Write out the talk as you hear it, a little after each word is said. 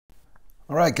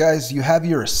All right, guys, you have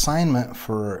your assignment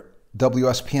for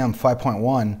wspm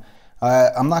 5.1.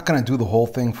 I'm not going to do the whole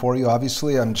thing for you,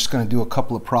 obviously. I'm just going to do a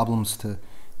couple of problems to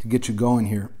get you going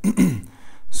here.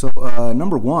 So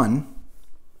number one,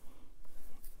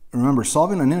 remember,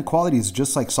 solving an inequality is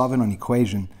just like solving an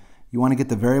equation. You want to get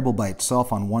the variable by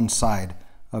itself on one side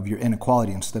of your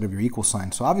inequality instead of your equal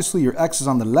sign. So obviously your x is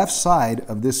on the left side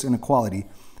of this inequality.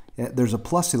 There's a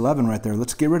plus 11 right there.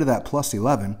 Let's get rid of that plus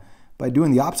 11 by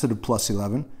doing the opposite of plus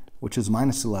 11, which is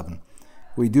minus 11.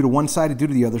 What you do to one side, you do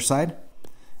to the other side,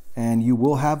 and you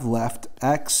will have left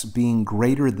x being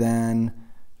greater than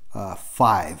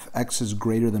 5. X is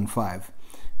greater than 5.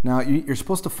 Now you're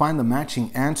supposed to find the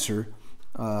matching answer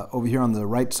over here on the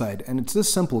right side, and it's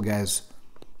this simple, guys.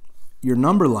 Your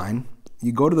number line,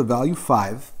 you go to the value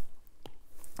 5.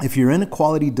 If your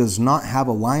inequality does not have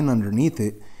a line underneath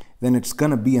it, then it's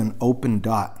going to be an open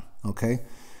dot, okay?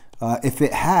 If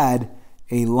it had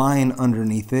a line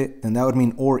underneath it, then that would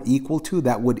mean or equal to,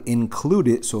 that would include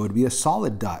it, so it would be a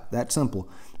solid dot. That simple.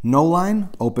 No line,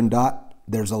 open dot.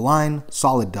 There's a line,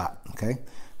 solid dot, okay?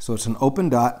 So it's an open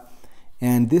dot,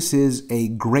 and this is a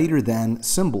greater than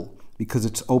symbol because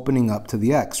it's opening up to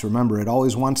the x. Remember, it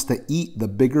always wants to eat the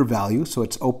bigger value, so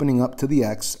it's opening up to the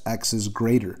x. X is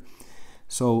greater.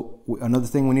 So another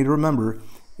thing we need to remember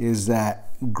is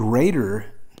that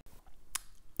greater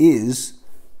is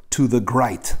to the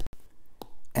right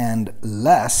and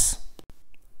less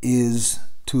is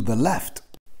to the left.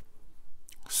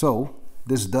 So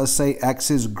this does say x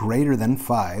is greater than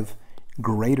 5.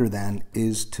 Greater than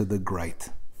is to the right.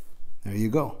 There you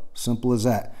go. Simple as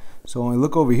that. So when we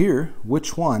look over here,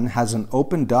 which one has an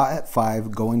open dot at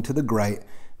 5 going to the right?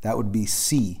 That would be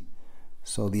C.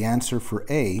 So the answer for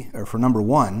A, or for number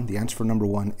 1, the answer for number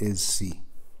 1 is C.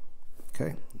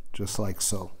 Okay, just like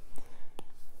so.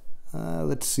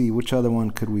 Let's see, which other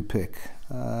one could we pick?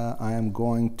 I am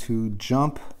going to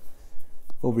jump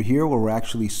over here where we're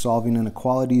actually solving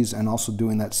inequalities and also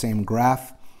doing that same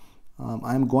graph.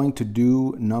 I'm going to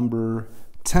do number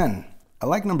 10. I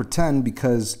like number 10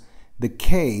 because the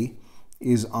k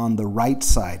is on the right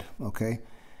side, okay?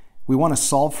 We want to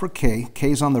solve for k.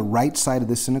 K is on the right side of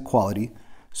this inequality,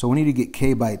 so we need to get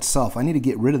k by itself. I need to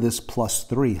get rid of this plus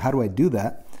 3. How do I do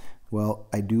that? Well,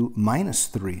 I do minus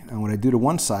 3. And what I do to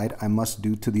one side, I must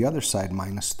do to the other side,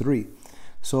 minus 3.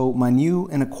 So my new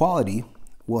inequality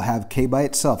will have k by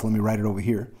itself. Let me write it over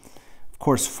here. Of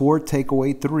course, 4 take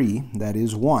away 3, that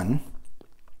is 1.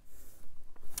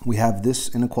 We have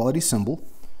this inequality symbol.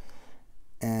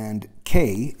 And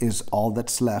k is all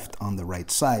that's left on the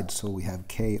right side. So we have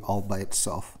k all by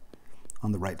itself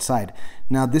on the right side.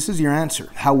 Now, this is your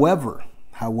answer. However,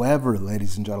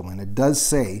 ladies and gentlemen, it does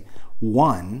say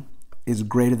 1 is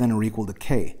greater than or equal to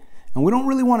k. And we don't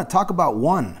really want to talk about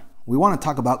 1. We want to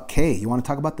talk about k. You want to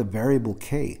talk about the variable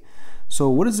k. So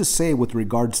what does this say with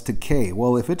regards to k?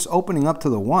 Well, if it's opening up to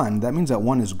the 1, that means that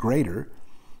 1 is greater.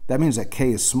 That means that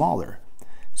k is smaller.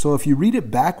 So if you read it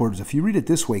backwards, if you read it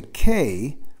this way,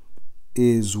 k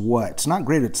is what? It's not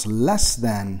greater, it's less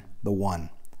than the 1.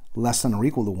 Less than or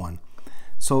equal to 1.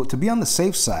 So to be on the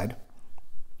safe side,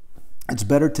 it's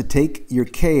better to take your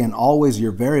k and always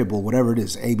your variable, whatever it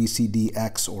is, a, b, c, d,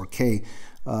 x, or k,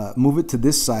 move it to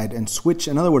this side and switch.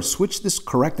 In other words, switch this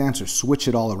correct answer, switch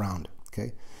it all around,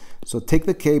 okay? So take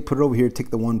the k, put it over here, take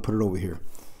the 1, put it over here.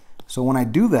 So when I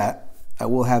do that, I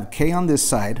will have k on this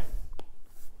side,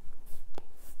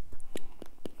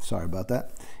 sorry about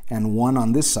that, and 1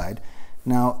 on this side.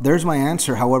 Now, there's my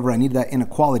answer. However, I need that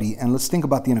inequality. And let's think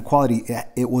about the inequality.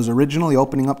 It was originally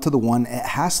opening up to the 1. It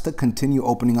has to continue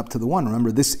opening up to the 1.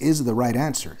 Remember, this is the right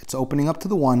answer. It's opening up to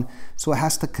the 1, so it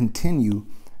has to continue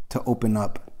to open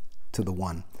up to the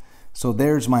 1. So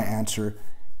there's my answer,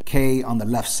 k on the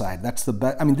left side. That's the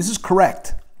best. I mean, this is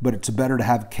correct, but it's better to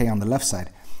have k on the left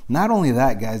side. Not only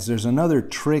that, guys, there's another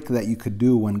trick that you could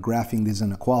do when graphing these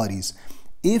inequalities.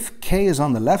 If k is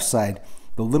on the left side,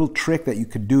 the little trick that you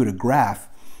could do to graph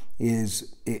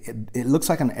is it looks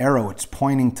like an arrow. It's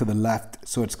pointing to the left,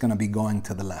 so it's going to be going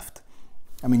to the left.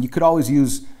 I mean, you could always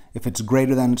use, if it's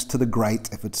greater than, it's to the right.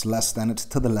 If it's less than, it's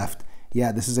to the left.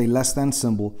 Yeah, this is a less than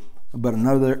symbol. But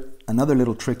another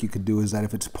little trick you could do is that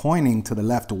if it's pointing to the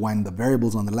left when the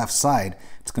variable's on the left side,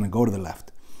 it's going to go to the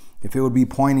left. If it would be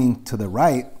pointing to the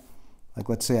right, like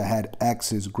let's say I had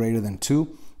x is greater than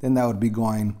 2, then that would be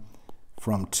going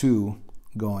from 2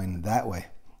 going that way,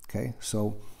 okay?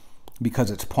 So because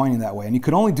it's pointing that way. And you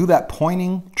could only do that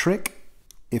pointing trick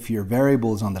if your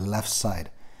variable is on the left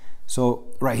side.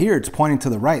 So right here, it's pointing to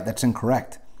the right. That's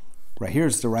incorrect. Right here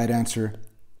is the right answer.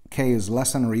 K is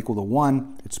less than or equal to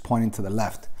 1. It's pointing to the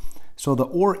left. So the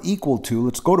or equal to,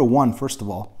 let's go to 1 first of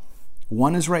all.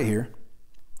 1 is right here.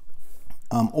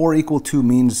 Or equal to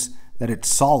means that it's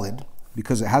solid.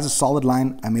 Because it has a solid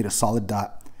line, I made a solid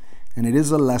dot. And it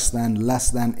is a less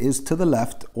than is to the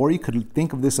left. Or you could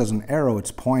think of this as an arrow,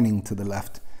 it's pointing to the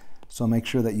left. So make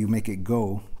sure that you make it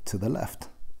go to the left.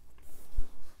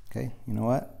 Okay, you know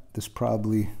what? This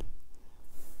probably,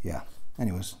 yeah.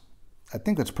 Anyways, I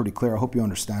think that's pretty clear. I hope you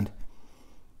understand.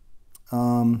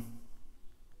 How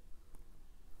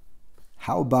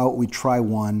about we try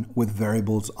one with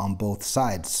variables on both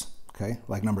sides, okay,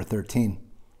 like number 13.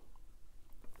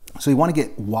 So you want to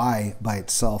get y by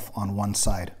itself on one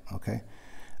side, okay?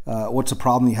 What's the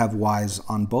problem? You have y's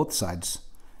on both sides.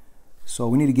 So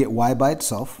we need to get y by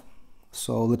itself.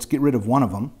 So let's get rid of one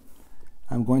of them.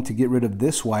 I'm going to get rid of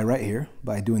this y right here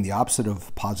by doing the opposite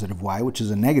of positive y, which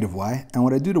is a negative y. And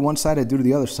what I do to one side, I do to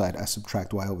the other side. I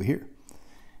subtract y over here.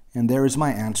 And there is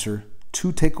my answer.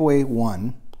 2 take away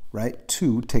 1, right?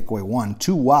 2 take away 1.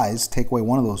 2 y's, take away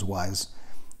one of those y's.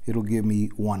 It'll give me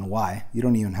 1y. You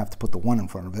don't even have to put the 1 in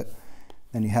front of it.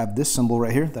 Then you have this symbol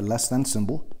right here, the less than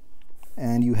symbol.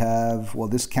 And you have, well,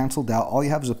 this canceled out. All you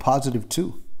have is a positive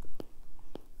 2.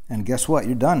 And guess what?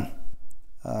 You're done.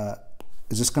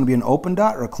 Is this going to be an open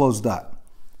dot or a closed dot?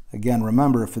 Again,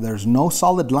 remember, if there's no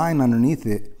solid line underneath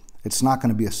it, it's not going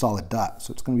to be a solid dot.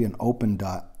 So it's going to be an open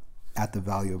dot at the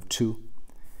value of 2.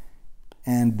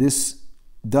 And this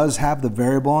does have the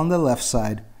variable on the left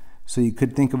side. So you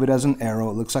could think of it as an arrow.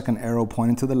 It looks like an arrow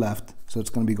pointing to the left. So it's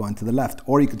going to be going to the left.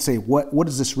 Or you could say, what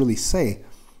does this really say?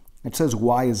 It says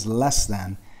y is less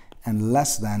than, and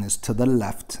less than is to the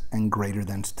left, and greater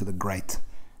than is to the right.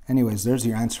 Anyways, there's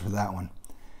your answer for that one.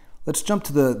 Let's jump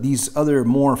to these other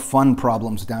more fun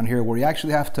problems down here where you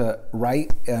actually have to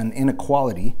write an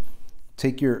inequality,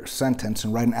 take your sentence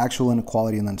and write an actual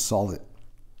inequality and then solve it.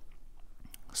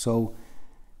 So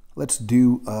let's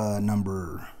do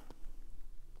number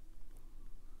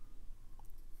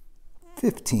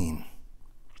 15.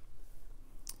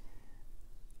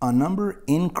 A number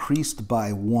increased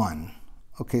by 1.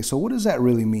 Okay, so what does that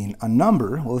really mean? A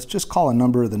number, well, let's just call a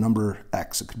number the number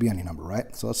x. It could be any number,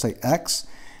 right? So let's say x.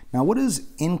 Now, what does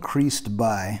increased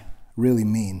by really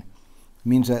mean? It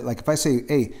means that, like, if I say,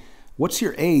 hey, what's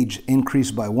your age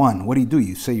increased by 1? What do?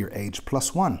 You say your age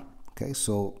plus 1. Okay,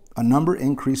 so a number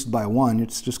increased by 1,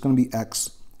 it's just going to be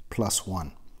x plus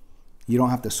 1. You don't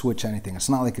have to switch anything. It's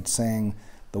not like it's saying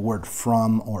the word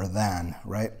from or than,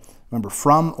 right? Remember,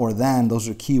 from or than, those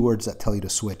are keywords that tell you to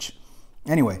switch.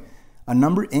 Anyway, a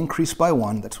number increased by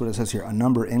 1, that's what it says here, a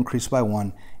number increased by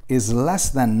 1 is less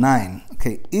than 9.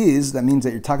 Okay, is, that means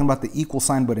that you're talking about the equal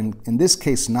sign, but in this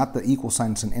case, not the equal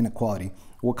sign, it's an inequality.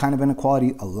 What kind of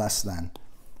inequality? A less than.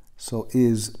 So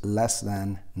is less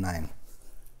than 9.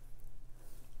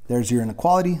 There's your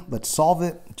inequality. Let's solve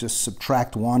it. Just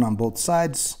subtract 1 on both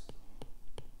sides.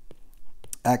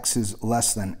 X is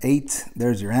less than 8.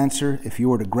 There's your answer. If you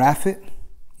were to graph it,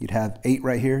 you'd have 8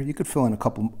 right here. You could fill in a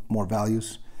couple more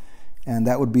values. And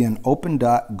that would be an open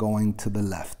dot going to the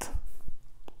left.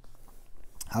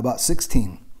 How about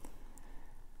 16?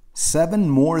 7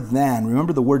 more than.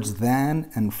 Remember the words than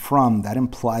and from. That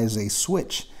implies a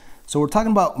switch. So we're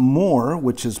talking about more,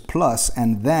 which is plus,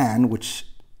 and than, which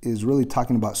is really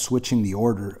talking about switching the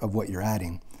order of what you're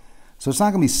adding. So it's not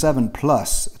going to be 7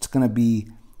 plus. It's going to be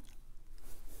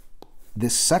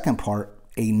this second part,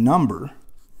 a number.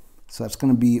 So that's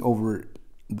going to be over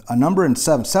a number and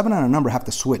 7. 7 and a number have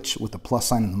to switch with the plus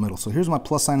sign in the middle. So here's my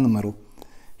plus sign in the middle.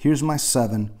 Here's my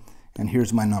 7. And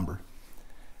here's my number.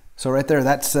 So right there,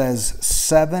 that says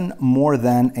 7 more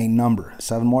than a number.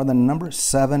 7 more than a number,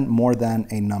 7 more than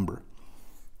a number.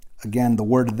 Again, the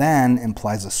word than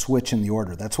implies a switch in the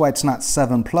order. That's why it's not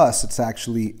 7 plus, it's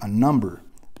actually a number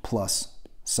plus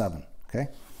 7, okay?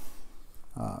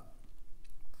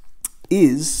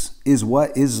 Is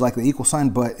what? Is like the equal sign,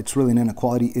 but it's really an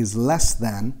inequality, is less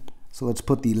than. So let's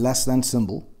put the less than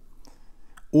symbol.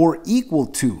 Or equal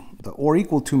to. The or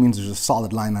equal to means there's a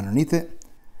solid line underneath it.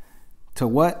 To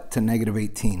what? To negative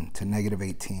 18. To negative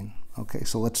 18. Okay,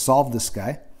 so let's solve this guy.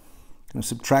 I'm going to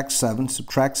subtract 7.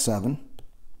 Subtract 7.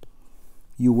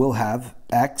 You will have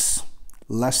x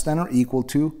less than or equal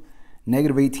to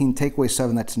negative 18. Take away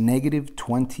 7. That's negative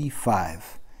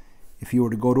 25. If you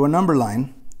were to go to a number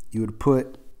line, you would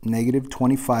put negative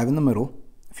 25 in the middle.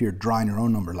 If you're drawing your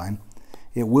own number line,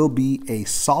 it will be a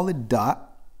solid dot.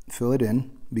 Fill it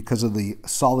in because of the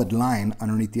solid line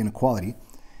underneath the inequality.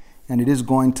 And it is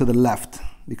going to the left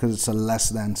because it's a less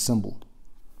than symbol.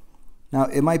 Now,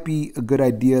 it might be a good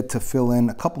idea to fill in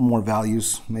a couple more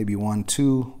values, maybe 1,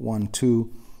 2, 1,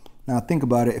 2. Now, think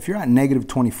about it. If you're at negative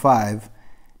 25,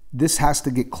 this has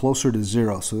to get closer to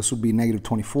 0. So this would be negative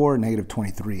 24, negative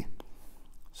 23.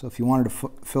 So if you wanted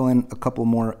to fill in a couple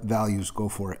more values, go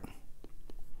for it.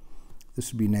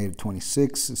 This would be negative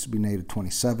 26. This would be negative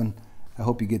 27. I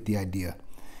hope you get the idea.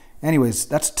 Anyways,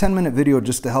 that's a 10-minute video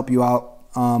just to help you out.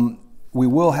 We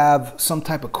will have some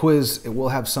type of quiz. It will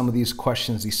have some of these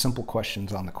questions, these simple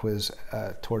questions on the quiz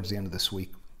towards the end of this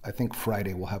week. I think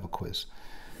Friday we'll have a quiz.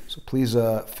 So please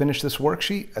finish this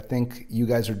worksheet. I think you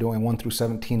guys are doing 1 through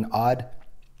 17 odd.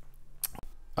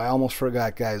 I almost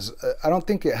forgot, guys. I don't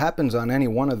think it happens on any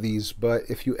one of these, but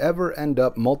if you ever end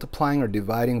up multiplying or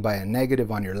dividing by a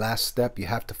negative on your last step, you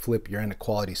have to flip your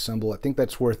inequality symbol. I think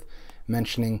that's worth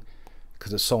mentioning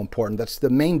because it's so important. That's the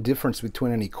main difference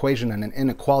between an equation and an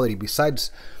inequality,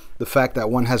 besides the fact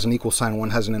that one has an equal sign, one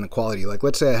has an inequality. Like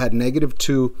let's say I had negative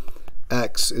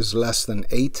 2x is less than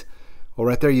 8. Well,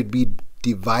 right there you'd be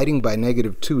dividing by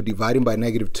negative 2, dividing by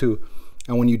negative 2.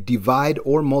 And when you divide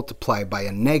or multiply by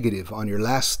a negative on your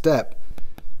last step,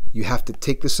 you have to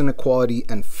take this inequality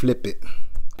and flip it.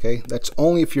 Okay, that's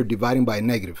only if you're dividing by a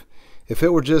negative. If it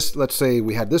were just, let's say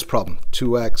we had this problem,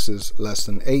 2x is less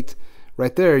than 8.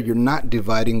 Right there, you're not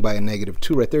dividing by a negative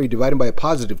 2. Right there, you're dividing by a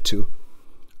positive 2.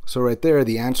 So right there,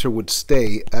 the answer would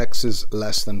stay x is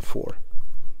less than 4.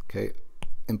 Okay,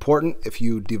 important, if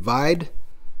you divide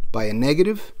by a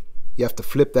negative, you have to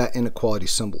flip that inequality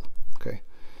symbol. Okay,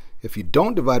 if you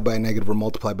don't divide by a negative or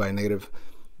multiply by a negative,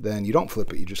 then you don't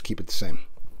flip it, you just keep it the same.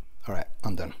 All right,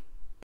 I'm done.